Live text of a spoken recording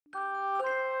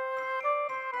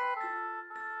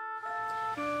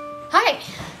Hi,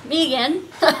 me again,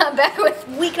 back with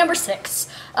week number 6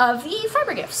 of the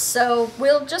fiber gifts. So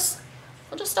we'll just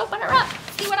open her up,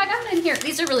 see what I got in here.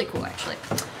 These are really cool, actually.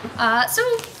 So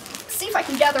let's see if I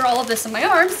can gather all of this in my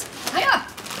arms. Hiya,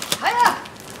 hiya.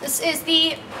 This is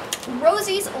the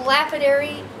Rosie's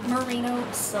Lapidary Merino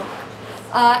Silk.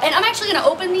 And I'm actually going to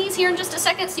open these here in just a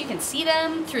second so you can see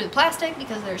them through the plastic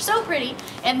because they're so pretty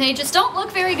and they just don't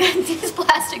look very good in these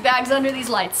plastic bags under these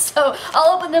lights. So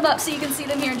I'll open them up so you can see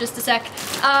them here in just a sec.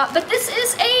 But this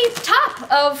is a top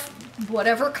of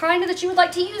whatever kind that you would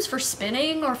like to use for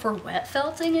spinning or for wet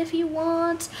felting if you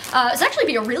want. It's actually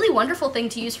be a really wonderful thing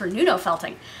to use for Nuno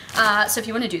felting. So if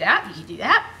you want to do that, you can do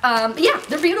that. But yeah,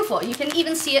 they're beautiful. You can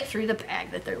even see it through the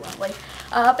bag that they're lovely.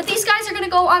 But these guys are going to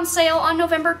go on sale on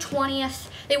November 20th.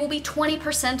 They will be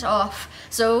 20% off.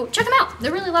 So check them out.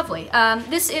 They're really lovely.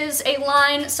 This is a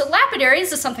line, so lapidary,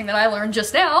 this is something that I learned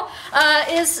just now,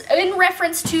 is in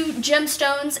reference to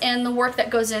gemstones and the work that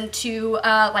goes into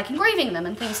like engraving them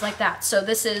and things like that. So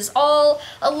this is all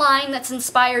a line that's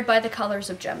inspired by the colors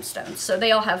of gemstones. So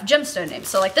they all have gemstone names.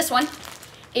 So like this one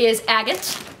is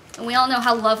agate. And we all know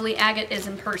how lovely agate is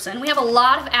in person. We have a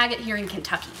lot of agate here in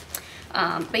Kentucky.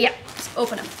 But yeah, let's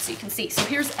open them so you can see. So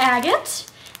here's agate.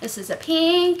 This is a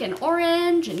pink and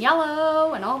orange and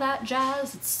yellow and all that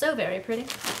jazz. It's so very pretty.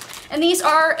 And these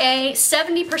are a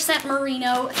 70%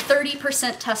 merino,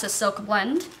 30% tussa silk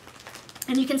blend.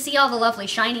 And you can see all the lovely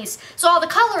shinies. So all the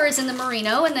color is in the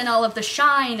merino, and then all of the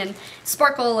shine and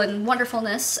sparkle and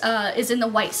wonderfulness is in the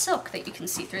white silk that you can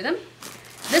see through them.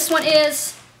 This one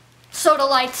is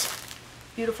Sodalite,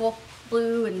 beautiful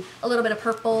blue and a little bit of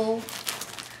purple.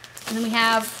 And then we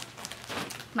have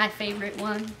my favorite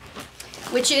one,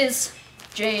 which is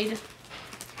jade.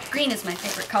 Green is my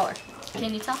favorite color.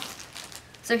 Can you tell?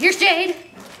 So here's jade,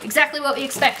 exactly what we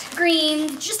expect.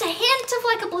 Green, just a hint of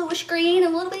like a bluish green, a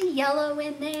little bit of yellow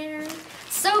in there.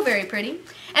 So very pretty.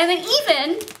 And then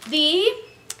even the,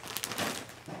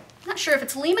 I'm not sure if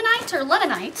it's limonite or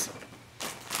limonite,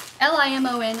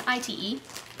 Limonite,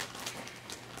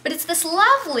 but it's this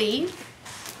lovely,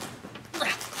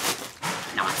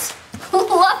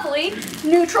 lovely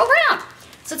neutral brown.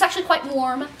 So it's actually quite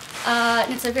warm,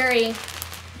 and it's a very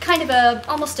kind of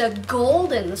almost a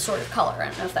golden sort of color. I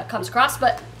don't know if that comes across,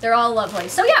 but they're all lovely.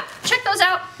 So yeah, check those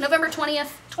out. November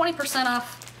 20th, 20%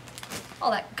 off,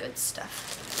 all that good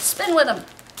stuff. Spin with them,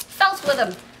 felt with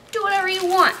them, do whatever you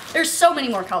want. There's so many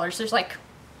more colors. There's like,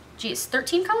 geez,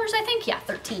 13 colors I think? Yeah,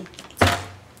 13. So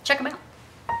check them out.